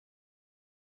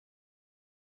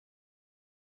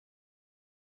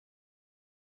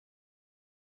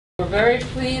We're very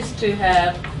pleased to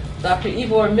have Dr.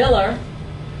 Ivor Miller,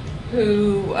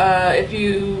 who, if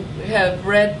you have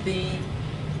read the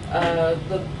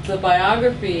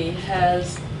biography,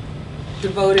 has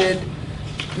devoted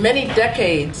many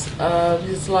decades of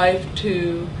his life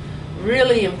to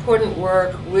really important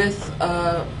work with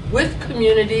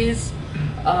communities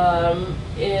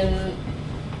in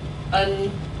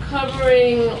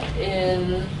uncovering,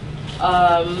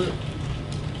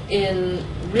 in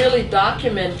really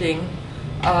documenting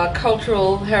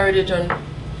cultural heritage on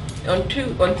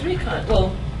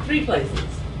three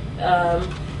places.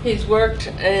 He's worked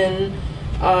in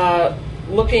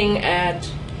looking at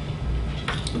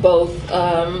both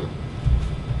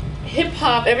hip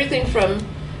hop, everything from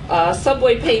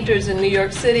subway painters in New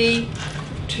York City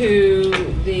to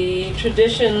the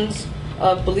traditions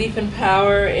of belief and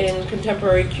power in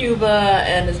contemporary Cuba,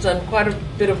 and has done quite a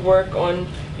bit of work on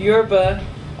Yoruba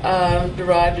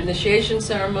derived initiation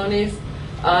ceremonies.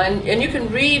 And you can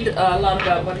read a lot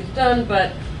about what he's done,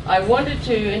 but I wanted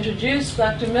to introduce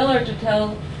Dr. Miller to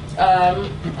tell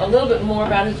a little bit more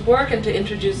about his work and to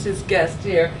introduce his guest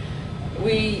here.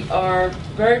 We are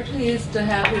very pleased to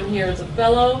have him here as a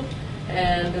fellow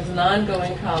and as an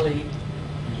ongoing colleague.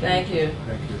 Thank you.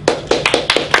 Thank you.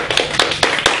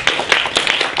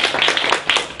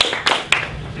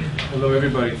 Hello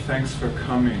everybody, thanks for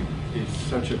coming. It's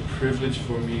such a privilege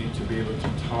for me to be able to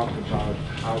talk about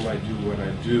how I do what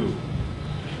I do,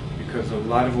 because a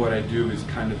lot of what I do is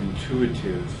kind of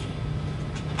intuitive,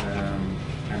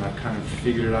 and I've kind of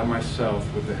figured it out myself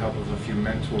with the help of a few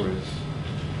mentors,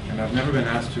 and I've never been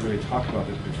asked to really talk about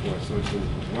this before, so it's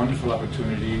a wonderful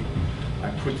opportunity.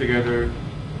 I put together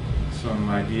some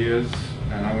ideas,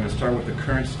 and I'm going to start with the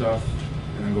current stuff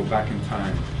and then go back in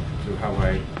time to how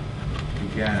I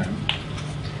began.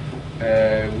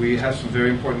 We have some very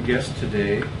important guests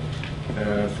today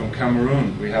from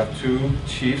Cameroon. We have two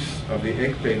chiefs of the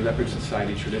Ekpè Leopard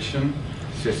Society tradition,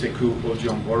 Seseku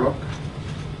Ojong Orok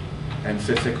and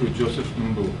Seseku Joseph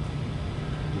Mbu.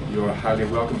 You are highly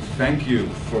welcome. Thank you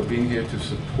for being here to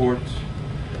support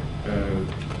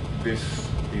this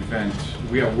event.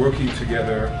 We are working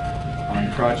together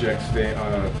on projects. They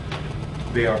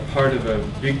are part of a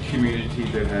big community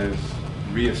that has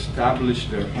re-established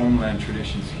their homeland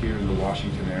traditions here in the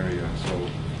Washington area. So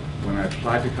when I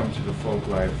applied to come to the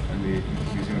Folklife and the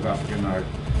Museum of African Art,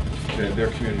 their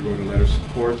community wrote a letter of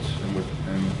support,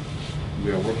 and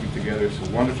we are working together. It's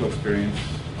a wonderful experience.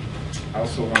 I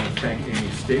also want to thank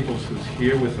Amy Staples, who's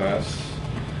here with us,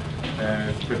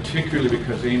 particularly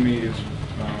because Amy is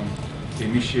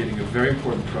initiating a very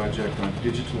important project on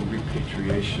digital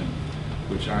repatriation,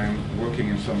 which I'm working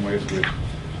in some ways with,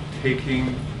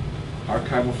 taking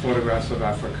archival photographs of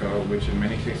Africa, which in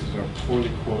many cases are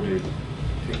poorly quoted,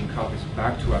 taking copies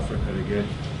back to Africa to get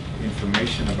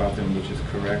information about them which is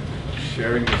correct,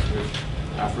 sharing this with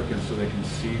Africans so they can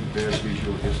see their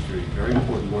visual history. Very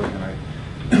important work, and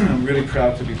I'm really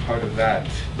proud to be part of that.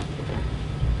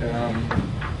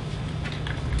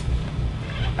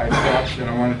 I thought, and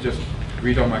I want to just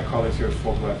greet all my colleagues here at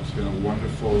Folklife. It's been a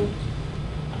wonderful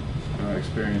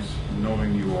experience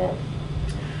knowing you all.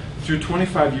 Through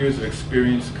 25 years of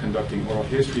experience conducting oral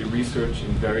history research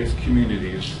in various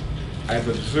communities, I have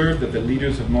observed that the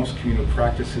leaders of most communal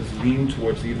practices lean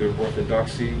towards either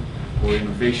orthodoxy or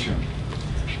innovation.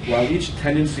 While each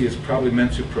tendency is probably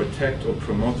meant to protect or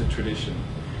promote the tradition,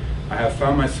 I have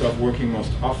found myself working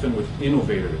most often with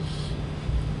innovators,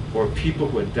 or people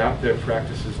who adapt their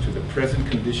practices to the present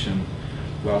condition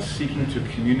while seeking to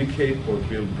communicate or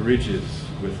build bridges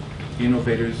with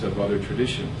innovators of other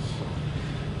traditions.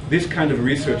 This kind of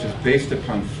research is based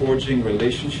upon forging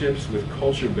relationships with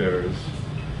culture bearers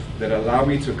that allow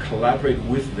me to collaborate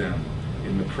with them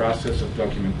in the process of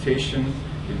documentation,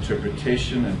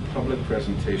 interpretation, and public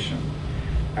presentation.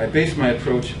 I base my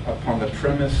approach upon the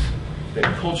premise that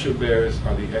culture bearers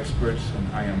are the experts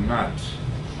and I am not.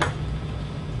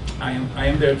 I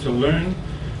am there to learn,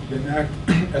 then act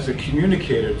as a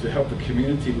communicator to help the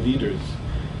community leaders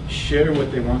share what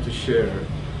they want to share,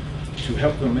 to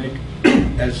help them make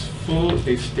as full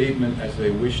a statement as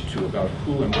they wish to about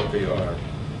who and what they are.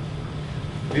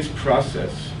 This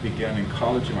process began in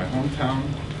college in my hometown,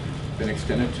 then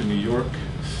extended to New York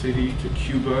City, to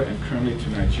Cuba, and currently to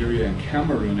Nigeria and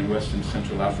Cameroon in West and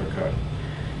Central Africa.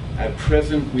 At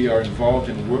present, we are involved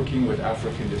in working with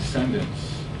African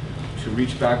descendants to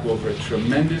reach back over a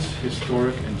tremendous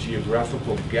historic and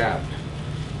geographical gap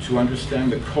to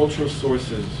understand the cultural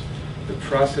sources, the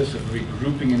process of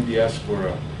regrouping in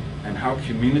diaspora, and how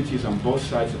communities on both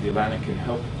sides of the Atlantic can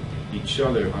help each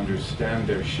other understand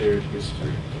their shared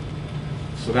history.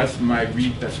 So that's my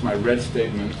red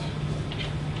statement.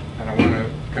 and I want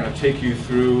to kind of take you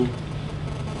through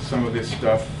some of this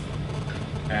stuff,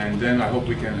 and then I hope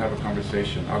we can have a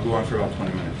conversation. I'll go on for about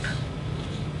 20 minutes.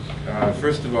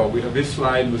 First of all, this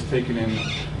slide was taken in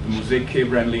the Musée Quai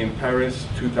Branly in Paris,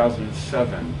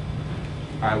 2007.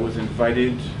 I was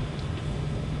invited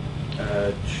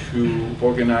to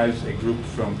organize a group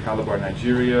from Calabar,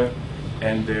 Nigeria,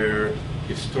 and their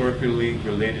historically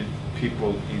related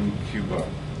people in Cuba.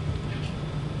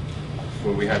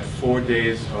 So we had 4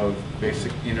 days of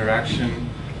basic interaction,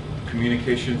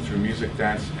 communication through music,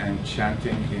 dance, and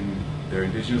chanting in their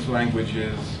indigenous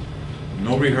languages.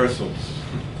 No rehearsals.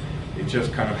 It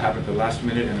just kind of happened at the last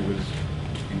minute, and it was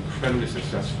incredibly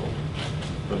successful.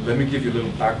 But let me give you a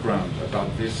little background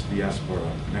about this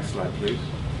diaspora. Next slide, please.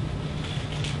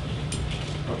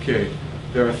 Okay,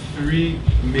 there are 3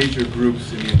 major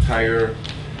groups in the entire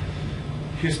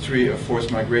history of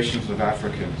forced migrations of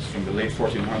Africans from the late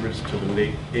 1400s to the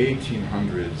late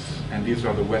 1800s. And these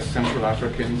are the West Central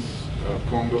Africans,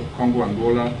 Congo,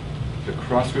 Angola, the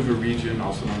Cross River region,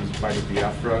 also known as Baird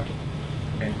Biafra,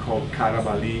 and called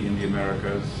Karabali in the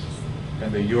Americas,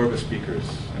 and the Yoruba speakers.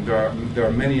 And there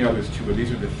are many others too, but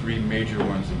these are the 3 major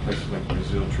ones in places like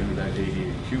Brazil, Trinidad, Haiti,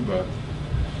 and Cuba.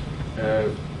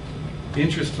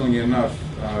 Interestingly enough,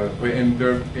 and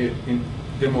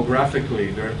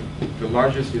demographically, the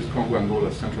largest is Congo,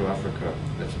 Angola, Central Africa.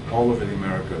 That's all over the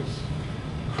Americas.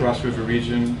 Cross River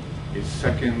region is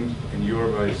second, and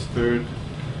Yoruba is third.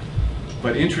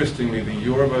 But interestingly, the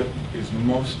Yoruba is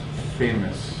most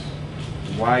famous.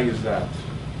 Why is that?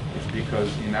 It's because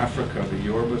in Africa, the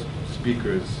Yoruba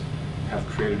speakers have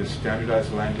created a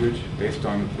standardized language based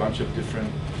on a bunch of different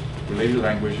related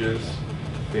languages.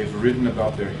 They've written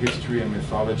about their history and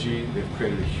mythology. They've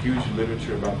created a huge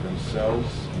literature about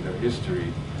themselves and their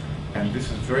history. And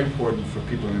this is very important for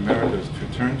people in the Americas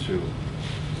to turn to.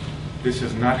 This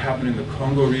has not happened in the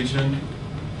Congo region,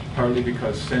 partly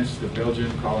because since the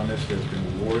Belgian colonists, there's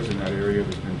been wars in that area,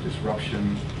 there's been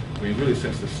disruption. I mean, really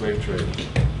since the slave trade.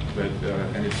 But,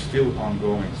 and it's still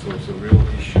ongoing, so it's a real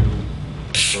issue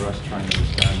for us trying to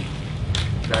understand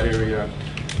that area.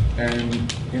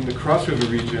 And in the Cross River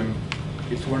region,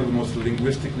 it's one of the most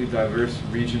linguistically diverse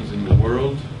regions in the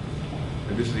world.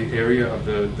 And this is the area of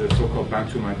the so-called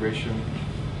Bantu migration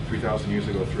 3,000 years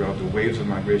ago, throughout the waves of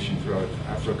migration throughout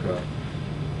Africa.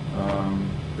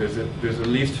 There's at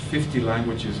least 50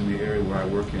 languages in the area where I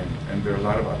work in, and there are a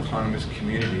lot of autonomous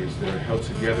communities that are held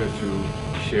together through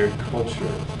shared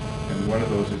culture. And one of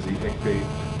those is the Ékpè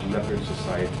Leopard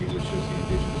Society, which is the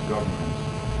indigenous government.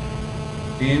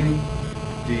 In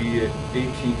the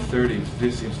 1830s,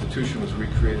 this institution was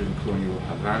recreated in colonial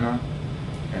Havana,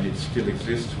 and it still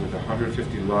exists with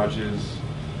 150 lodges,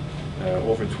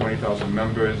 over 20,000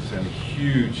 members, and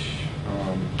huge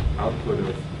output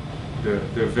of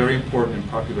the very important and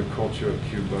popular culture of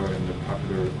Cuba and the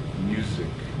popular music.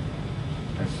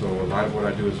 And so a lot of what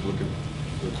I do is look at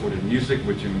recorded music,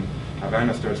 which in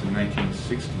Havana starts in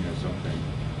 1960 or something.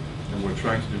 And we're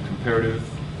trying to do comparative,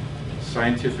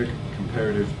 scientific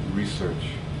comparative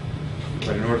research.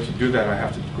 But in order to do that, I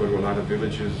have to go to a lot of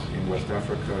villages in West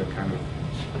Africa, kind of,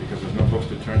 because there's no books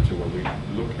to turn to. Where we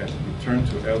turn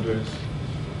to elders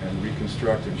and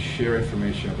reconstruct and share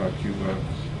information about Cuba,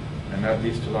 and that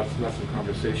leads to lots of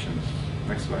conversations.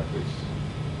 Next slide, please.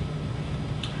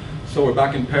 So we're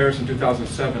back in Paris in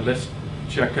 2007. Let's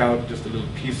check out just a little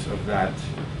piece of that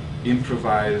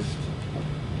improvised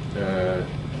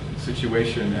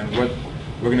situation, and what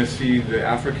we're going to see the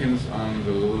Africans on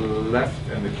the left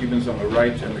and the Cubans on the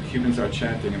right, and the Cubans are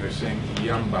chanting and they're saying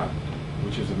Yamba,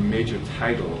 which is a major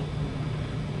title.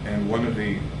 And one of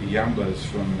the Yambas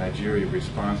from Nigeria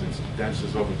responds and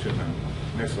dances over to them.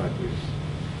 Next slide, please.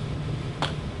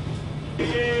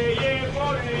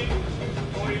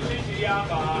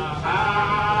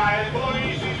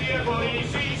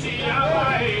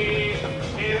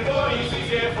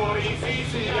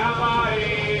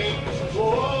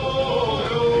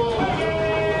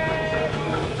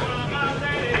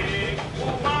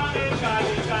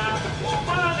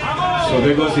 So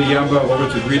there goes the Yamba over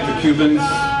to greet the Cubans.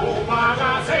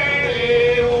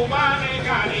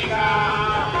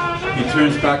 He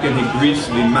turns back and he greets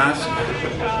the mask.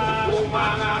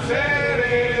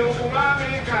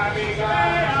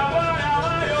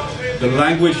 The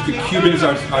language the Cubans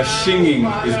are singing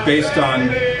is based on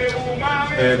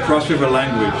Cross River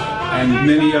language, and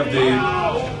many of the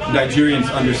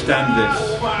Nigerians understand this.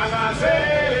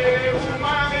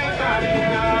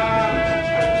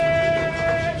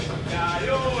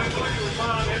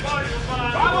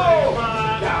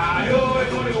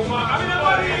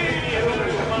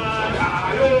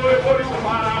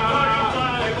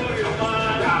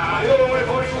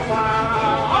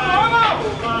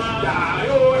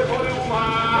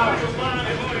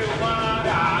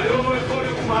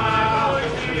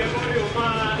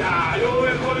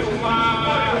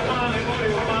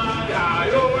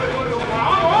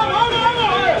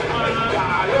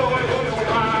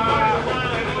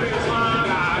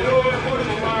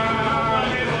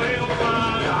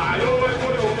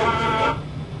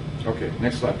 Okay,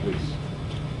 next slide, please.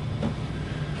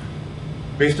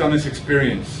 Based on this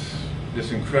experience,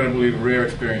 this incredibly rare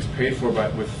experience paid for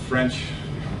with French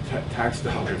tax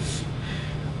dollars,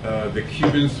 the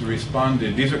Cubans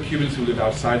responded. These are Cubans who live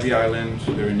outside the island.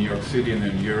 They're in New York City and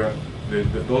they're in Europe.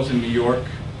 Those in New York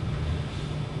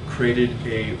created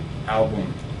an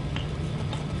album.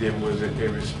 There was a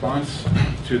response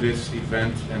to this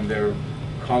event, and they're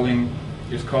calling,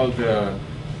 it's called the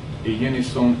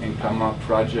Eyenison Nkama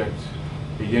Project.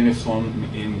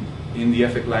 Eyenison in the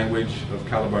Efik language of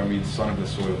Calabar means son of the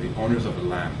soil, the owners of the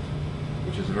land,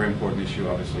 which is a very important issue,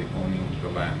 obviously, owning the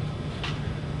land.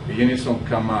 Eyenison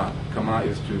Kama, Kama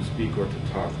is to speak or to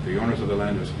talk. The owners of the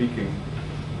land are speaking.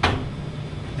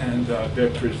 And they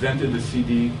presented the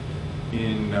CD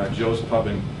in Joe's Pub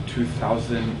in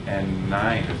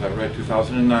 2009. Is that right?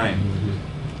 2009.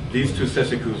 Mm-hmm. These two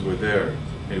Sesekus were there.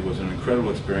 It was an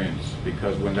incredible experience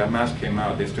because when that mass came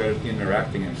out, they started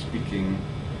interacting and speaking,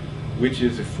 which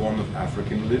is a form of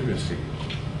African literacy.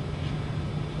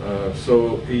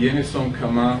 So Eyenison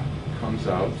Kama comes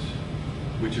out,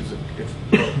 which is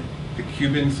the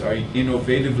Cubans are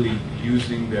innovatively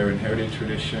using their inherited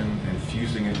tradition and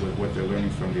fusing it with what they're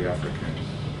learning from the Africans.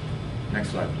 Next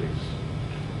slide, please.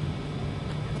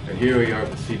 And here we are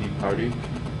at the CD party.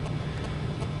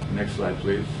 Next slide,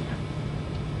 please.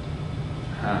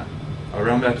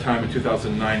 Around that time in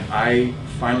 2009, I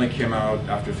finally came out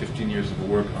after 15 years of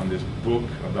work on this book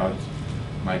about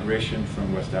migration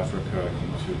from West Africa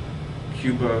into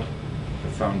Cuba, the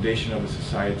foundation of a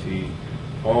society,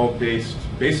 all based,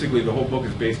 basically the whole book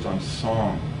is based on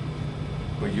song,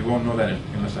 but you won't know that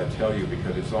unless I tell you,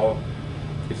 because it's all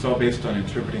based on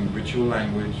interpreting ritual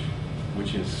language,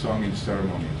 which is sung in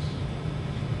ceremonies.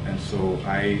 And so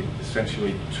I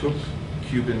essentially took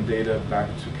Cuban data back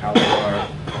to Calabar,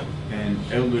 and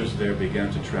elders there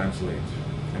began to translate.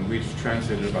 And we've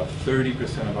translated about 30%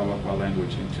 of Abakuá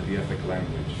language into the Efik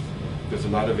language. There's a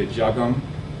lot of Ojong,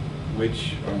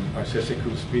 which our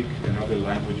Seseku speak, and other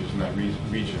languages in that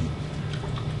region.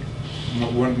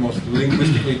 One of the most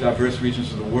linguistically diverse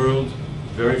regions of the world.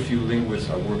 Very few linguists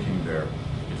are working there.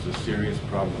 It's a serious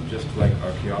problem. Just like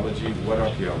archaeology, what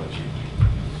archaeology?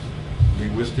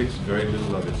 Linguistics, very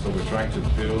little of it. So we're trying to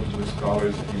build with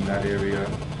scholars in that area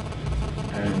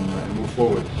and move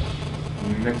forward.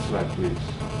 Next slide, please.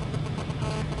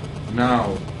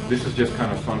 Now, this is just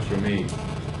kind of fun for me.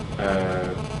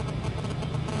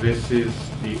 This is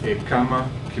the Ekama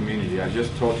community. I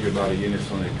just told you about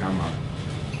Eyenison Ekama,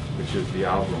 which is the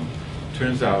album.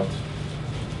 Turns out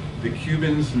the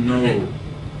Cubans know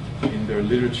in their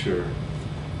literature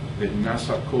that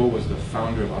Nasako was the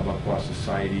founder of Abakuá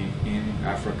society in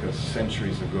Africa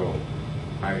centuries ago.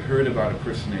 I heard about a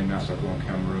person named Nasako in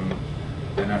Cameroon,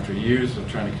 and after years of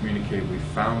trying to communicate, we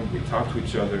talked to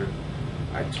each other.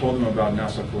 I told them about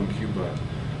Nasako in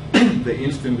Cuba. They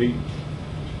instantly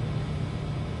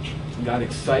got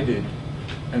excited,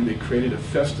 and they created a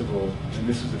festival, and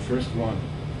this is the first one.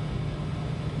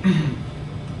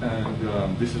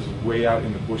 And this is way out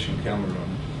in the bush in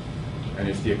Cameroon, and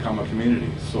it's the Ekama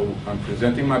community. So I'm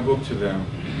presenting my book to them,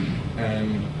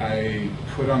 and I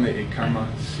put on the Ekama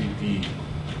CD,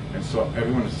 and so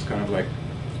everyone is kind of like,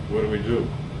 what do we do?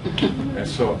 And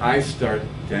so I start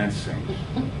dancing,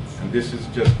 and this is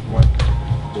just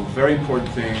the very important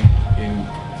thing in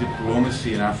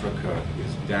diplomacy in Africa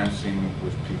is dancing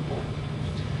with people.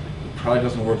 It probably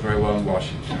doesn't work very well in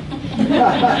Washington.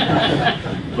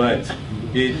 But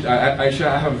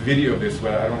I have a video of this,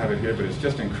 but I don't have it here, but it's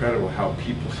just incredible how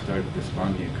people start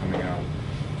responding and coming out.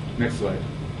 Next slide.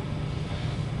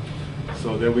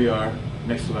 So there we are.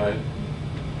 Next slide.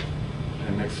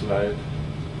 And next slide.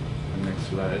 And next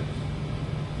slide.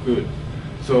 Good.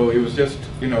 So it was just,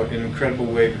 an incredible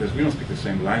way, because we don't speak the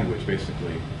same language,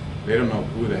 basically. They don't know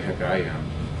who the heck I am.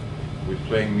 We're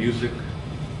playing music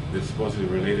that's supposedly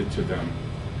related to them,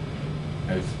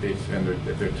 and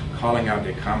they're calling out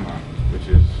Ekama, which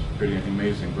is pretty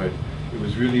amazing. But it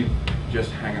was really just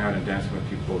hanging out and dancing with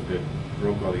people that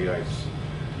broke all the ice.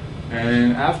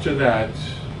 And after that,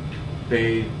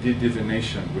 they did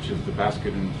divination, which is the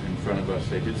basket in front of us.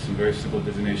 They did some very simple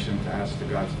divination to ask the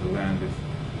gods of the land if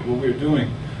what we were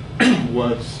doing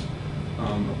was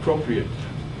appropriate.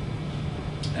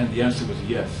 And the answer was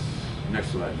yes.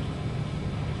 Next slide.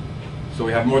 So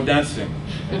we have more dancing.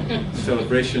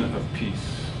 Celebration of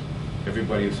peace.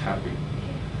 Everybody is happy.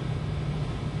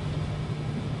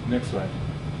 Next slide.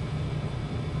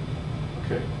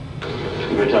 Okay.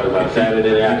 We're talking about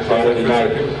Saturday night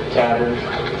tavern.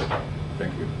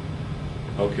 Thank you.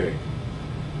 Okay.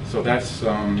 So that's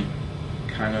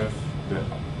kind of the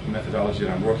methodology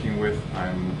that I'm working with.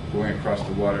 I'm going across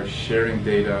the water, sharing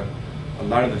data, a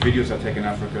lot of the videos I take in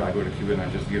Africa, I go to Cuba and I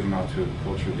just give them out to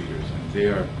cultural leaders, and they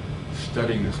are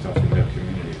studying this stuff in their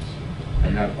communities.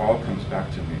 And that all comes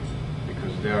back to me,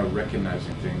 because they are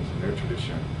recognizing things in their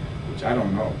tradition, which I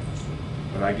don't know.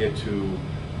 But I get to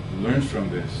learn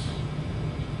from this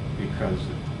because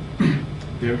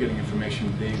they're getting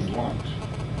information they want.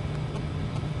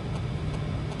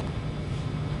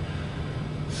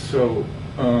 So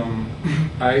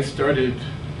I started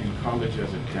in college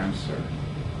as a dancer.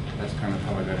 That's kind of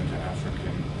how I got into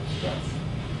African stuff.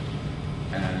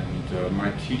 And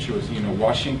my teacher was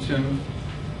Washington.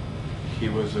 He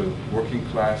was a working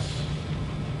class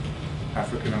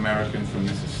African American from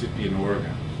Mississippi and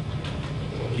Oregon.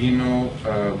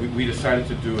 We decided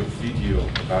to do a video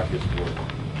about his work.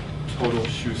 Total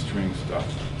shoestring stuff.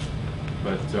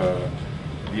 But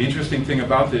the interesting thing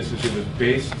about this is it was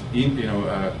based in,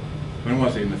 when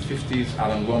was it? In the 50s,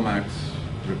 Alan Lomax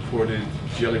reported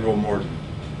Jelly Roll Morton.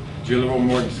 Jelly Roll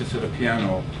Morton sits at a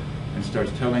piano and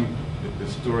starts telling the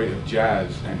story of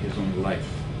jazz and his own life.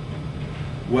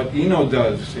 What Eno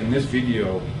does in this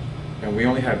video, and we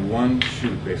only had one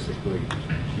shoot basically,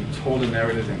 he told a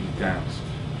narrative and he danced.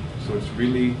 So it's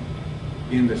really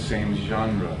in the same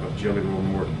genre of Jelly Roll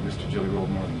Morton, Mr. Jelly Roll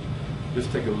Morton. Let's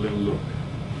take a little look.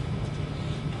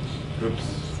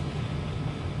 Oops.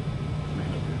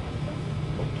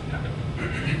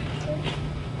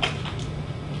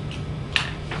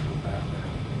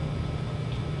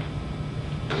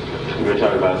 We're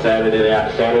talking about Saturday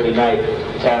night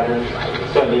taverns,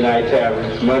 Sunday night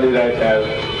taverns, Monday night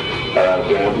taverns,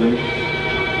 gambling,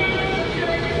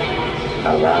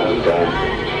 a lot of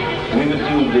dancing. We would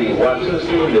do the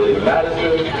Watusi, the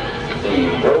Madison, the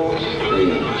roach, the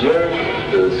jerk,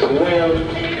 the swim,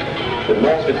 the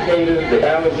mashed potatoes, the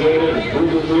alligator, the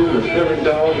boogaloo, the Philly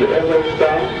dog, the LA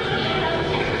stop.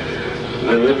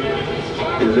 The list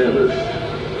is endless.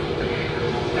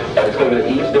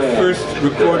 First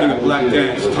recording of Black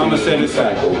Dance, Thomas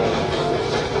Edison.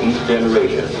 Each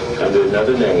generation under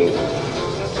another name.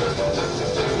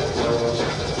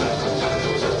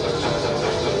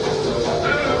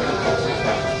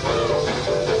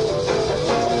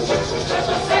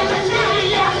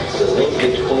 The link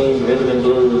between rhythm and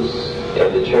blues and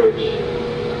the church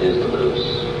is the blues.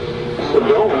 The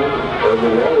dome of the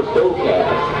Wallace Soul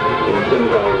cast in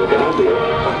Senegal and Gambia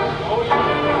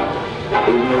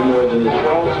is no more than the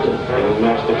Charleston and the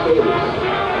mashed potatoes.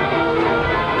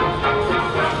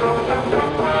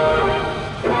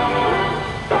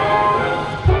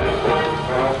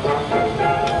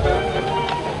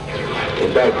 In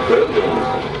fact, breakdancing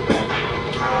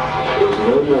is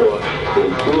no more than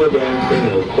poor dancing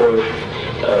and, of course,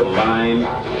 mime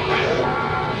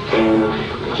and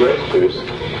gestures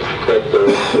that go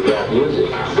to rap music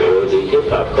or the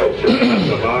hip-hop culture.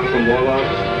 Savar from Warlock,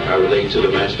 I relate to the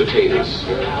mashed potatoes.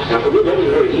 Now, for me, that is a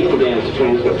very easy dance to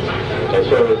transfer as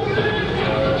far as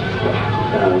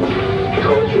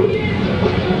culturally.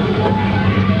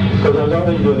 Because I was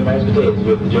already doing the mashed potatoes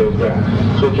with the Joe crowd.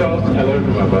 So Charleston, I learned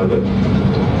from my brother.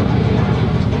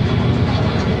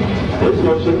 This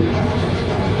motion,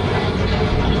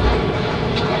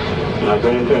 my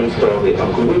grandparents called it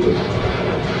Uncle Wiggins.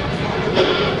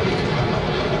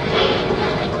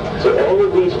 So all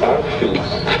of these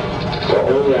offshoots are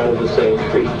only out of the same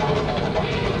tree.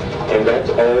 And that's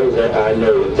all that I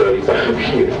know in 35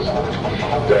 years.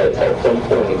 That at some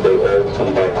point they all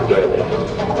come back together.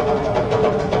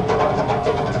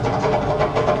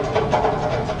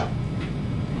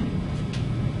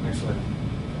 Next slide.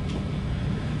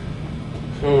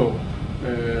 So,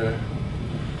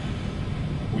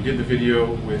 we did the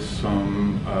video with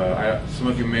some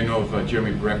of you may know of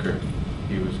Jeremy Brecker.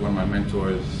 He was one of my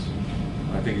mentors.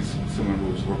 I think he's someone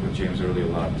who was working with James early a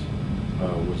lot.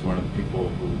 Was one of the people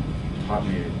who taught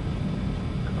me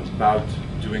about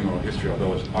doing oral history,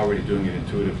 although I was already doing it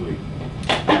intuitively.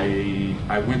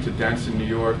 I went to dance in New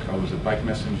York. I was a bike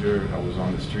messenger. I was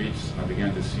on the streets. I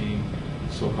began to see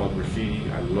so-called graffiti.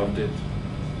 I loved it.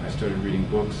 I started reading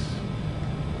books,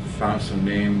 found some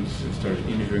names, and started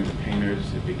interviewing the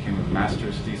painters. It became a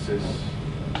master's thesis.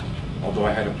 Although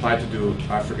I had applied to do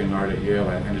African art at Yale,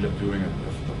 I ended up doing a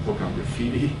book on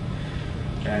graffiti.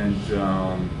 And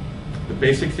the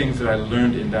basic things that I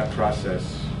learned in that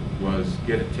process was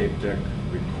get a tape deck,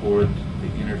 record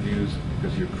the interviews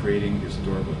because you're creating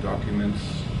historical documents,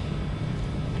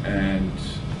 and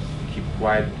keep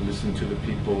quiet, listen to the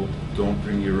people, don't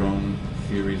bring your own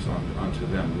theories onto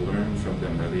them, learn from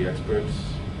them, they're the experts.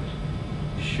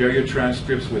 Share your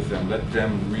transcripts with them, let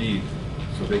them read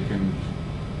so they can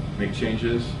make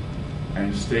changes,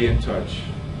 and stay in touch,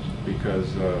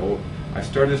 because I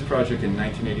started this project in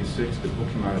 1986, the book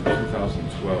came out in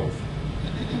 2012.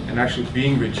 And actually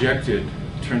being rejected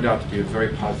turned out to be a very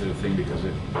positive thing because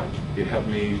it helped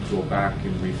me go back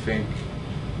and rethink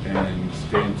and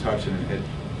stay in touch. And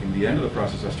in the end of the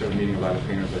process, I started meeting a lot of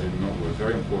painters I didn't know were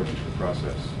very important to the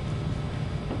process.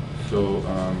 So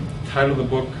title of the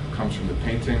book comes from the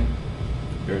painting,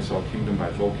 Aerosol Kingdom by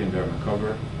Vulcan there on the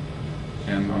cover.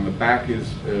 And on the back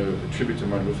is a tribute to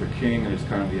Martin Luther King, and it's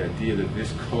kind of the idea that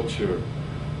this culture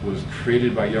was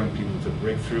created by young people to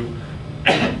break through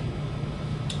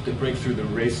the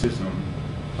racism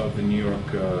of the New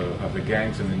York, of the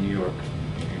gangs in the New York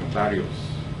barrios.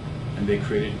 And they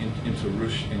created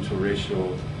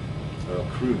interracial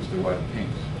crews, the white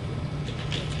paints.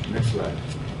 Next slide.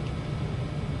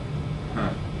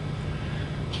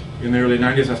 In the early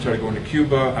 90s, I started going to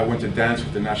Cuba. I went to dance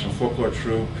with the National Folklore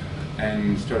Troupe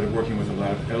and started working with a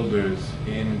lot of elders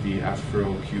in the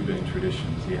Afro-Cuban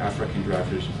traditions, the African-derived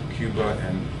traditions of Cuba.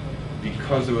 And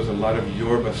because there was a lot of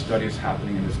Yoruba studies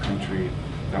happening in this country,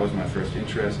 that was my first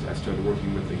interest. I started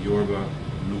working with the Yoruba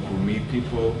Lukumi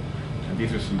people. And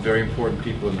these are some very important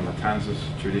people in the Matanzas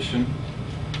tradition.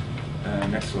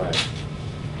 Next slide.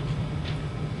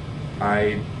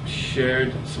 I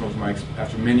shared some of my,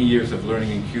 after many years of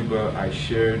learning in Cuba, I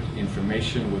shared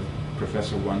information with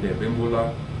Professor Wande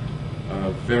Bimbula,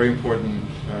 a very important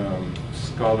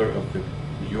scholar of the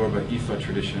Yoruba Ifa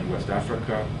tradition in West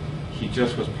Africa. He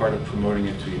just was part of promoting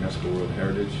it to UNESCO World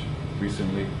Heritage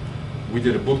recently. We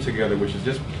did a book together, which is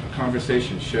just a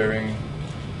conversation, sharing,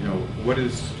 what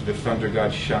is the thunder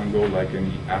god Shango like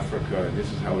in Africa, and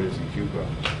this is how it is in Cuba.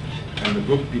 And the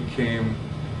book became,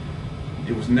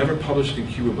 it was never published in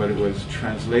Cuba, but it was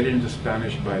translated into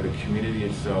Spanish by the community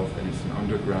itself, and it's an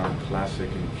underground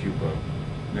classic in Cuba.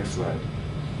 Next slide.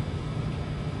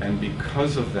 And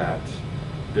because of that,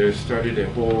 there started a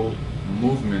whole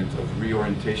movement of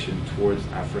reorientation towards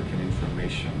African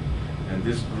information. And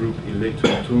this group,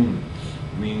 Iletutun,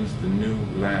 means the new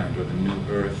land or the new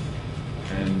earth.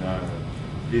 And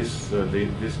this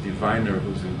diviner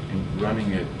who's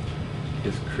running it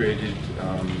has created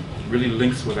really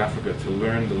links with Africa to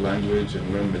learn the language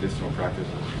and learn medicinal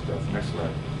practices and stuff. Next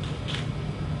slide.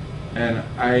 And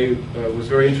I was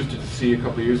very interested to see a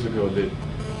couple of years ago that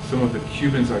some of the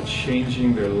Cubans are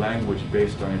changing their language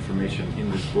based on information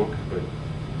in this book, but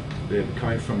they're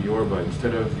coming from Yoruba.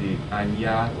 Instead of the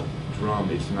Anya drum,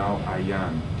 it's now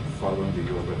Ayan, following the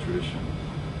Yoruba tradition.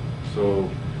 So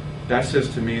that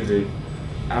says to me that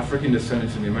African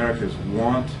descendants in the Americas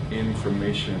want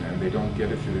information and they don't get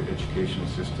it through their educational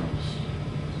systems.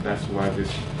 That's why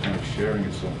this kind of sharing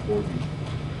is so important.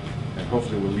 And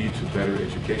hopefully will lead to better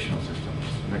educational systems.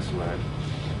 Next slide.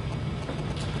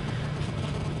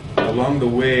 Along the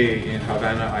way in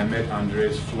Havana, I met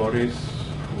Andres Flores,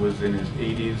 who was in his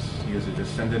 80s. He was a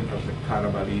descendant of the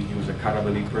Carabali. He was a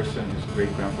Carabali person. His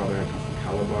great-grandfather had come from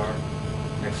Calabar.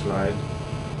 Next slide.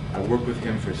 I worked with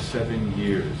him for 7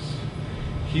 years.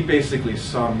 He basically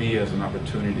saw me as an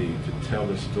opportunity to tell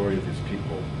the story of his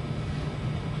people.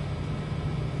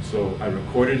 So I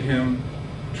recorded him,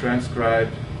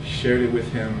 transcribed, shared it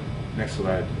with him. Next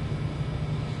slide.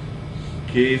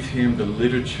 Gave him the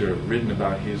literature written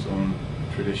about his own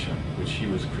tradition, which he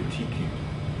was critiquing.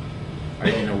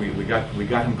 We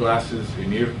got him glasses,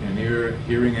 an ear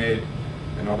hearing aid,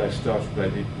 and all that stuff,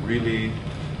 but it really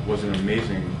was an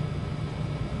amazing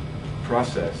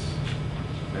process.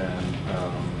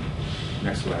 And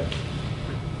next slide.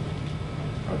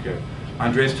 Okay.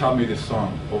 Andres taught me this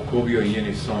song, Okobio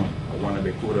Yeni song, Awana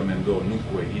Bekura Mendo,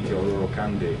 Nukwe, Ite Ororo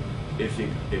Kande,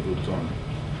 Efik Ebuton.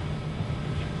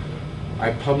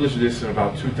 I published this in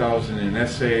about 2000 in an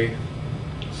essay.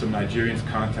 Some Nigerians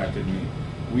contacted me.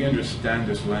 We understand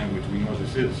this language, we know what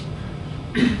this is.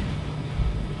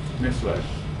 Next slide.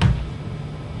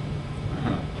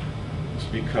 It's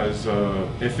because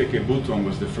Efik Ebuton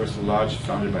was the first lodge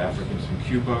founded by Africans in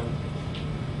Cuba.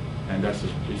 And it's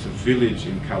a village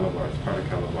in Calabar, it's part of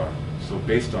Calabar. So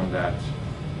based on that,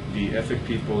 the Efik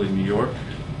people in New York,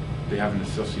 they have an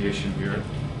association here.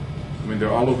 I mean,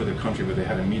 they're all over the country, but they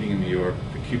had a meeting in New York.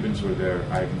 The Cubans were there.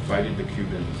 I invited the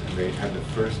Cubans, and they had the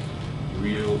first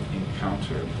real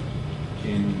encounter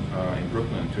in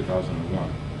Brooklyn in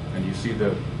 2001. And you see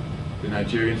the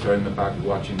Nigerians are in the back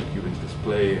watching the Cubans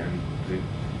display, and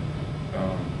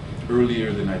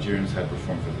earlier the Nigerians had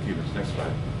performed for the Cubans. Next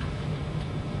slide.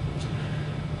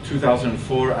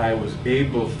 2004, I was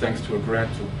able, thanks to a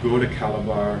grant, to go to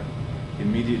Calabar.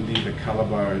 Immediately, the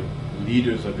Calabar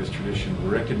leaders of this tradition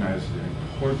recognized the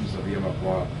importance of the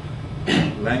Abakuá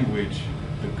language.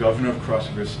 The governor of Cross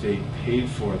River State paid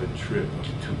for the trip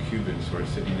of the 2 Cubans who are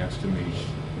sitting next to me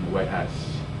in the white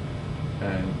hats.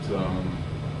 And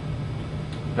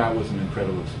that was an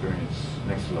incredible experience.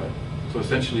 Next slide. So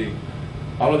essentially,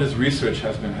 all of this research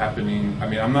has been happening. I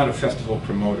mean, I'm not a festival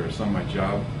promoter, it's not my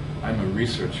job. I'm a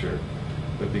researcher.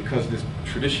 But because this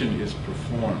tradition is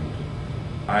performed,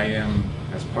 I am,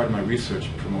 as part of my research,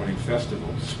 promoting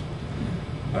festivals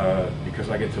because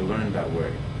I get to learn that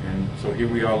way. And so here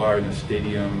we all are in a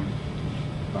stadium.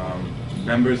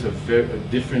 Members of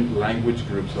different language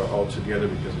groups are all together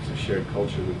because it's a shared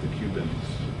culture with the Cubans.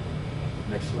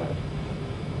 Next slide.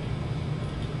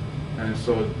 And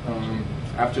so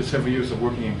after several years of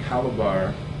working in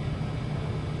Calabar,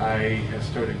 I have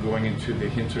started going into the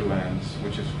hinterlands,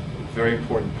 which is a very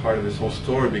important part of this whole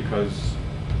story because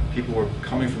people were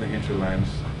coming from the hinterlands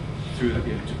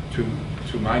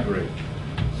to migrate.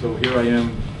 So here I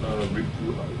am.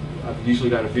 I've usually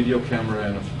got a video camera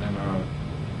and a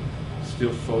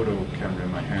still photo camera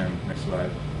in my hand. Next slide.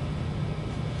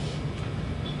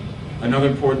 Another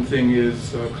important thing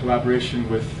is collaboration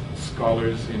with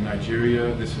scholars in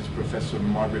Nigeria. This is Professor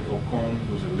Margaret Okon,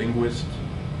 who's a linguist,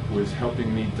 who is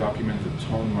helping me document the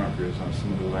tone markers on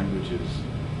some of the languages.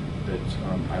 That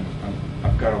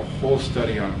I've got a whole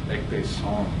study on Ekpe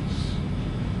songs,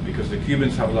 because the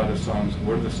Cubans have a lot of songs.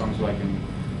 What are the songs like, and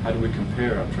how do we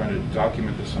compare? I'm trying to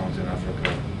document the songs in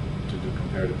Africa to do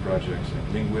comparative projects,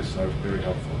 and linguists are very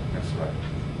helpful. Next slide.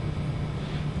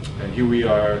 And here we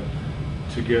are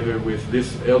together with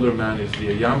this elder man is the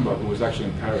Ayamba, who was actually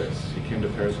in Paris. He came to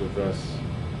Paris with us.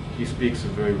 He speaks a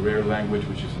very rare language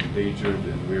which is endangered,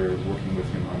 and we're working with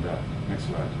him on that. Next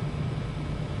slide.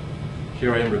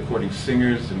 Here I am recording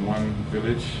singers in one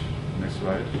village. Next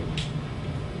slide.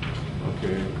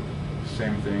 Okay,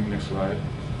 same thing. Next slide.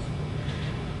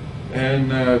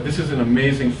 And this is an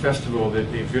amazing festival that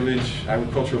a village,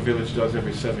 agricultural village, does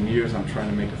every 7 years. I'm trying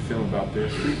to make a film about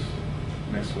this.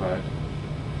 Next slide.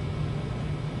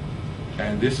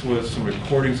 And this was some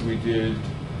recordings we did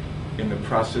in the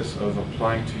process of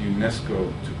applying to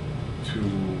UNESCO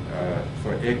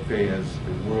for Ékpè as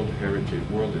a World Heritage,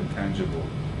 World Intangible.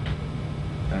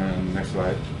 Next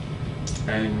slide.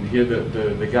 And here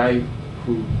the guy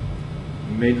who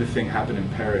made the thing happen in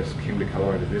Paris came to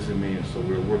Calabar to visit me, and so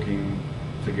we're working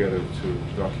together to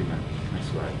document. Next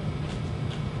slide.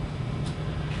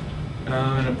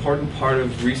 An important part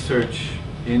of research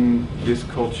in this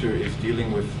culture is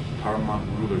dealing with paramount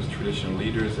rulers, traditional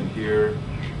leaders, and here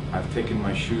I've taken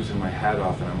my shoes and my hat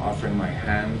off and I'm offering my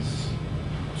hands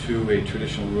to a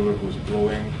traditional ruler who's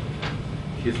blowing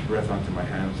his breath onto my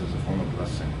hands as a form of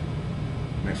blessing.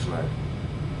 Next slide.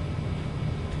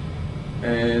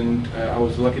 And I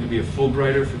was lucky to be a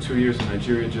Fulbrighter for 2 years in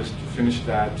Nigeria, just finished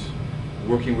that,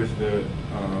 working with the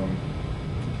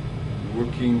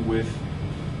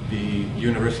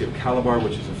University of Calabar,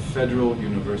 which is a federal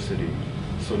university.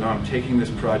 So now I'm taking this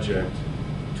project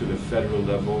to the federal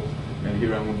level, and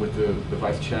here I'm with the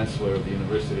Vice Chancellor of the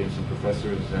university and some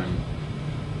professors and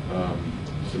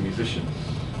some musicians.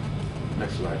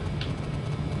 Next slide.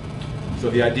 So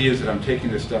the idea is that I'm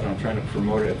taking this stuff and I'm trying to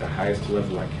promote it at the highest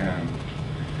level I can.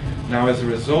 Now, as a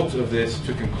result of this,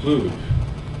 to conclude,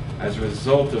 as a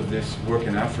result of this work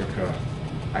in Africa,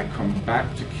 I come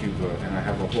back to Cuba and I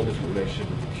have a whole different relationship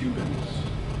with the Cubans,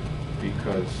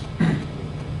 because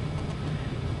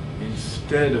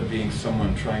instead of being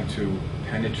someone trying to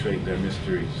penetrate their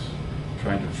mysteries,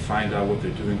 trying to find out what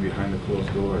they're doing behind the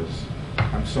closed doors,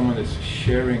 I'm someone that's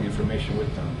sharing information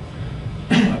with them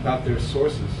about their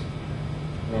sources,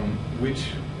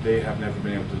 which they have never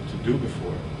been able to do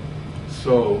before.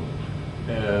 So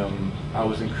I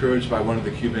was encouraged by one of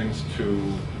the Cubans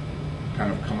to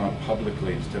kind of come out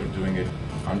publicly instead of doing it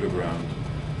underground.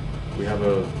 We had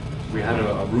a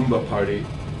Roomba party,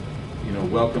 you know,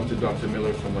 welcome to Dr.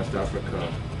 Miller from West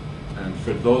Africa. And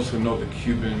for those who know the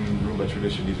Cuban Roomba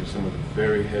tradition, these are some of the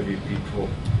very heavy people.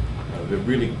 They're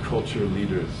really culture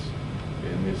leaders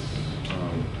in this.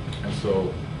 And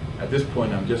so at this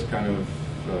point, I'm just kind of,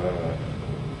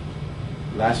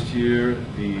 last year,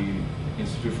 the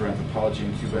Institute for Anthropology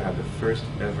in Cuba had the first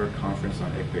ever conference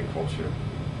on Ekpe culture.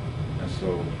 And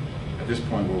so at this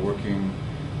point, we're working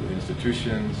with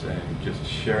institutions and just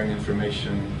sharing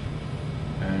information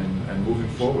and moving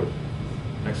forward.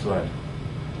 Next slide.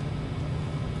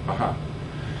 Aha.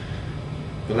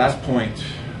 The last point,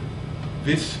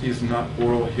 this is not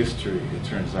oral history, it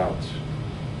turns out.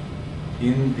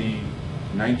 In the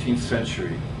 19th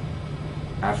century,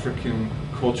 African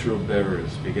cultural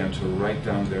bearers began to write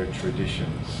down their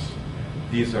traditions.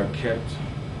 These are kept,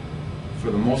 for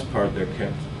the most part, they're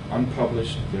kept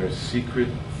unpublished, they're secret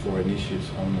for initiates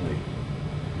only.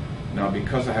 Now,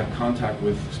 because I have contact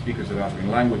with speakers of African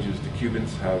languages, the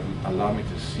Cubans have allowed me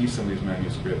to see some of these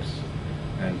manuscripts,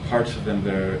 and parts of them,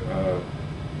 they're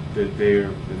that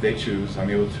they choose, I'm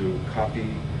able to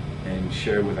copy and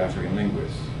share with African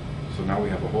linguists. So now we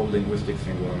have a whole linguistic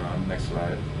thing going on. Next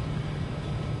slide.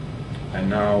 And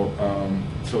now,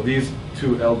 so these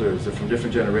two elders are from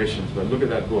different generations, but look at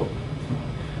that book.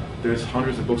 There's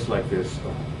hundreds of books like this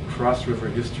of cross-river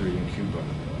history in Cuba,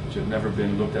 which had never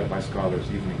been looked at by scholars,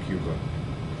 even in Cuba.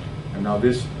 And now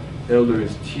this elder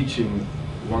is teaching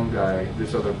one guy,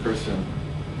 this other person,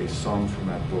 a song from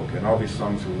that book. And all these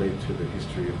songs relate to the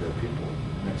history of their people.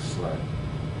 Next slide.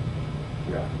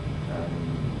 Yeah.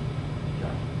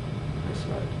 Yeah. Next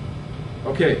slide.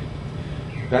 Okay.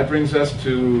 That brings us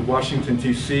to Washington,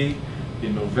 D.C.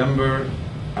 In November,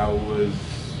 I was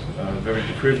very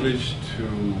privileged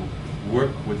to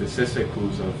work with the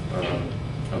Sesekus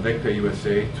of Ekpè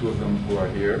USA, two of them who are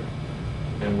here.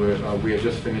 And we had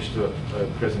just finished a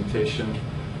presentation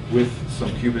with some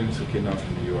Cubans who came out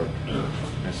from New York.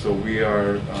 And so we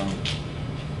are,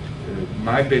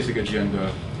 my basic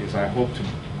agenda is I hope to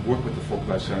work with the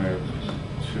Folklife Center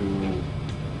to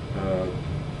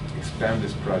expand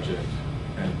this project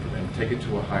and take it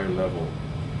to a higher level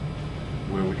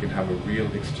where we can have a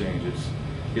real exchange.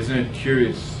 Isn't it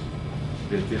curious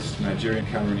that this Nigerian,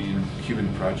 Cameroonian,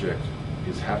 Cuban project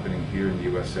is happening here in the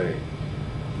USA?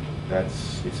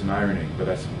 It's an irony, but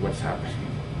that's what's happening.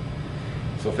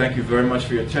 So thank you very much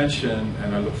for your attention,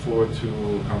 and I look forward to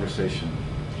a conversation.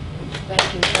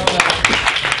 Thank you so much.